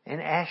and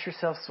ask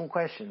yourself some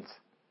questions.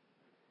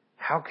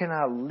 How can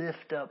I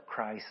lift up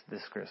Christ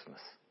this Christmas?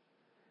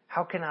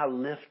 How can I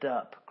lift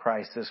up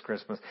Christ this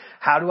Christmas?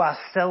 How do I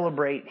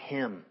celebrate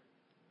him?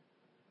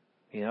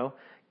 You know,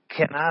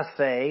 can I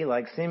say,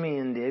 like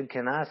Simeon did,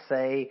 can I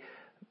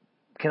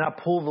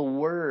pull the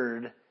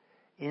word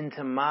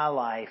into my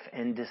life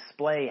and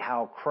display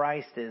how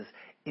Christ is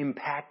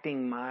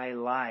impacting my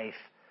life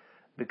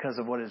because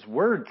of what his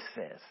word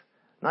says,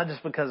 not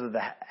just because of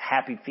the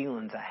happy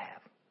feelings I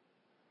have?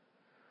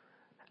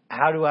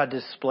 How do I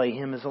display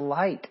him as a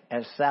light,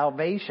 as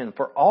salvation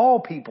for all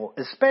people,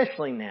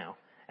 especially now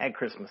at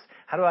Christmas?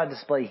 How do I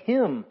display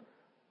him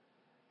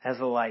as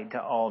a light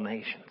to all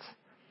nations?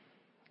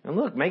 And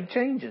look, make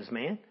changes,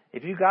 man.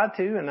 If you got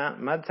to, and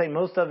I'd say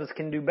most of us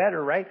can do better,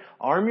 right?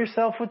 Arm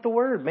yourself with the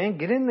word, man.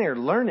 Get in there,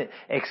 learn it,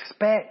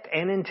 expect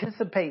and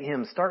anticipate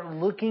him. Start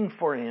looking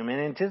for him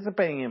and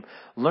anticipating him.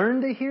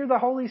 Learn to hear the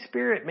Holy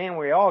Spirit. Man,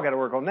 we all got to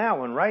work on that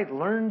one, right?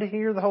 Learn to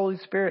hear the Holy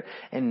Spirit.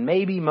 And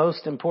maybe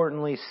most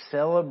importantly,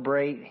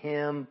 celebrate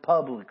him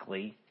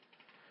publicly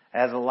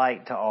as a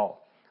light to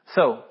all.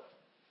 So,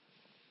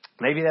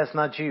 maybe that's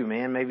not you,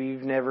 man. Maybe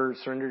you've never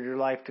surrendered your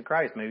life to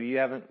Christ. Maybe you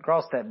haven't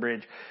crossed that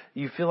bridge.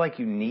 You feel like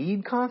you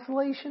need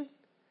consolation?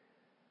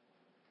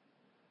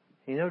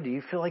 You know, do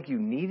you feel like you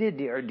need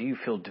it? Or do you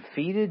feel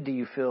defeated? Do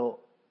you feel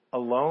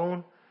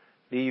alone?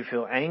 Do you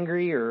feel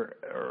angry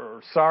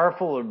or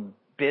sorrowful or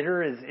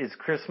bitter? Is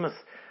Christmas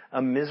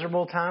a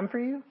miserable time for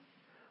you?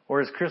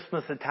 Or is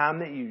Christmas a time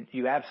that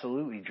you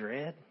absolutely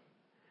dread?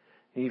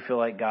 You feel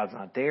like God's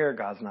not there,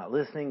 God's not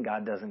listening,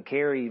 God doesn't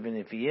care even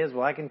if he is.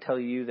 Well, I can tell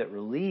you that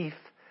relief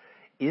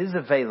is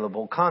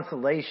available,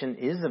 consolation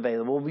is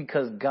available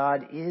because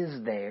God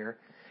is there,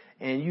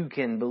 and you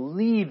can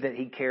believe that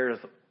he cares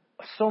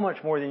so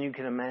much more than you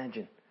can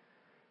imagine.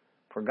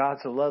 For God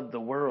so loved the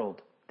world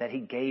that He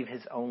gave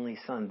His only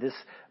Son. This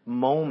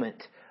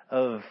moment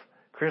of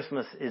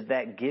Christmas is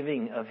that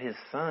giving of His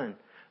Son,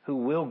 who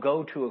will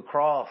go to a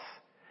cross,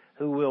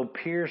 who will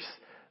pierce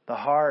the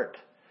heart,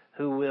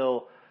 who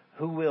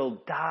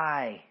will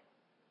die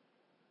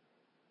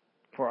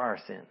for our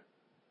sin,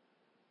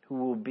 who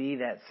will be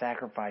that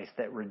sacrifice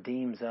that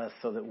redeems us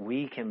so that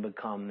we can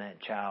become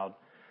that child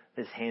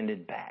that's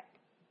handed back,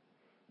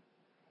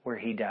 where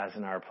He dies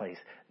in our place.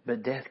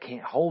 But death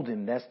can't hold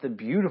Him. That's the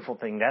beautiful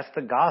thing. That's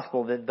the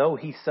gospel, that though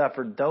He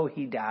suffered, though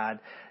He died,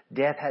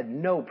 death had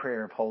no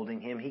prayer of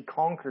holding Him. He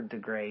conquered the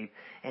grave.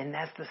 And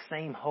that's the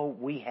same hope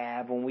we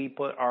have when we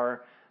put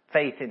our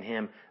faith in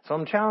Him. So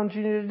I'm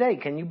challenging you today.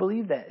 Can you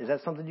believe that? Is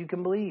that something you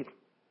can believe?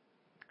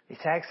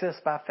 It's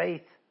accessed by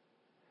faith.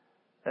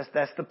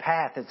 That's the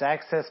path. It's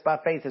accessed by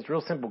faith. It's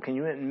real simple. Can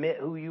you admit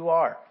who you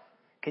are?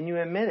 Can you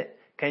admit it?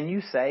 Can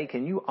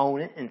you own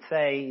it and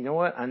say, you know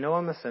what? I know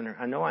I'm a sinner.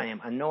 I know I am.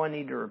 I know I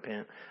need to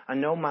repent. I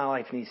know my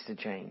life needs to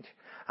change.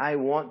 I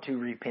want to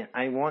repent.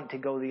 I want to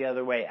go the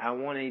other way. I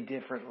want a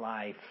different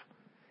life.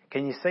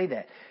 Can you say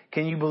that?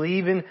 Can you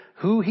believe in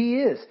who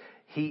He is?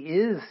 He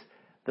is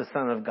the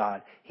Son of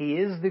God. He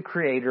is the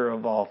creator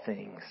of all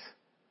things.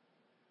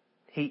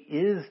 He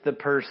is the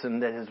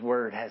person that His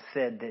Word has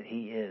said that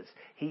He is.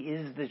 He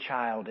is the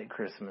child at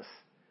Christmas.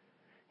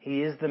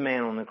 He is the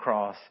man on the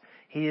cross.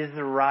 He is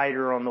the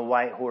rider on the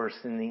white horse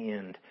in the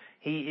end.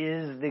 He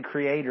is the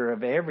creator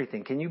of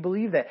everything. Can you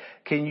believe that?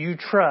 Can you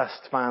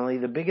trust, finally,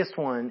 the biggest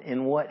one,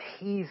 in what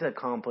He's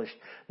accomplished?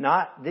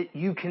 Not that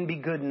you can be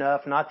good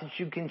enough, not that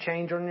you can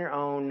change on your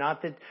own,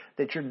 not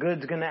that your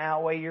good's going to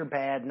outweigh your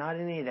bad, not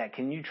any of that.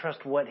 Can you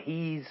trust what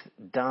He's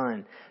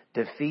done?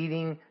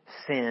 Defeating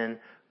sin,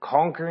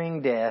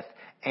 conquering death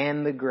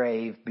and the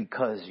grave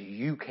because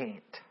you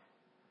can't.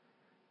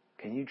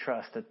 Can you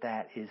trust that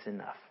that is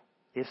enough?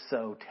 If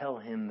so, tell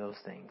Him those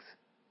things.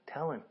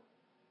 Tell Him.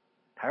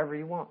 However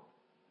you want.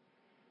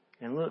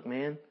 And look,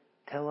 man,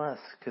 tell us,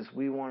 because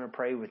we want to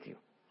pray with you.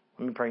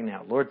 Let me pray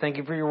now. Lord, thank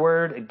You for Your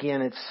Word.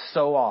 Again, it's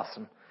so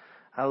awesome.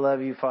 I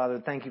love You,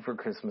 Father. Thank You for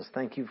Christmas.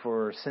 Thank You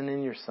for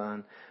sending Your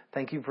Son.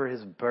 Thank You for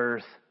His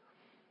birth.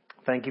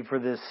 Thank You for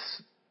this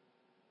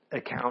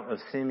account of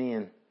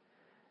Simeon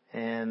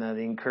and the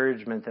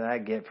encouragement that I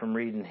get from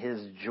reading his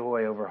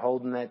joy over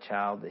holding that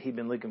child that he'd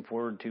been looking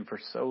forward to for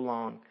so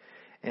long,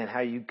 and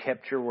how You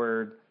kept Your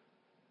word.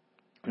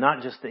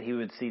 Not just that he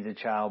would see the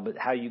child, but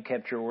how You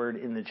kept Your word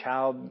in the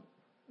child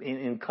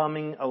in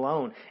coming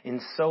alone.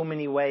 In so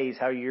many ways,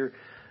 how Your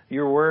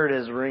word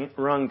has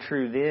rung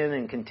true then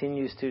and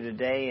continues to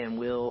today and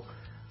will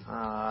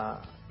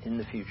in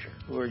the future.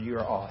 Lord, You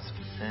are awesome.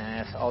 And I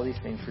ask all these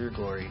things for Your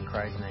glory. In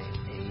Christ's name,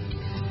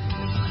 amen.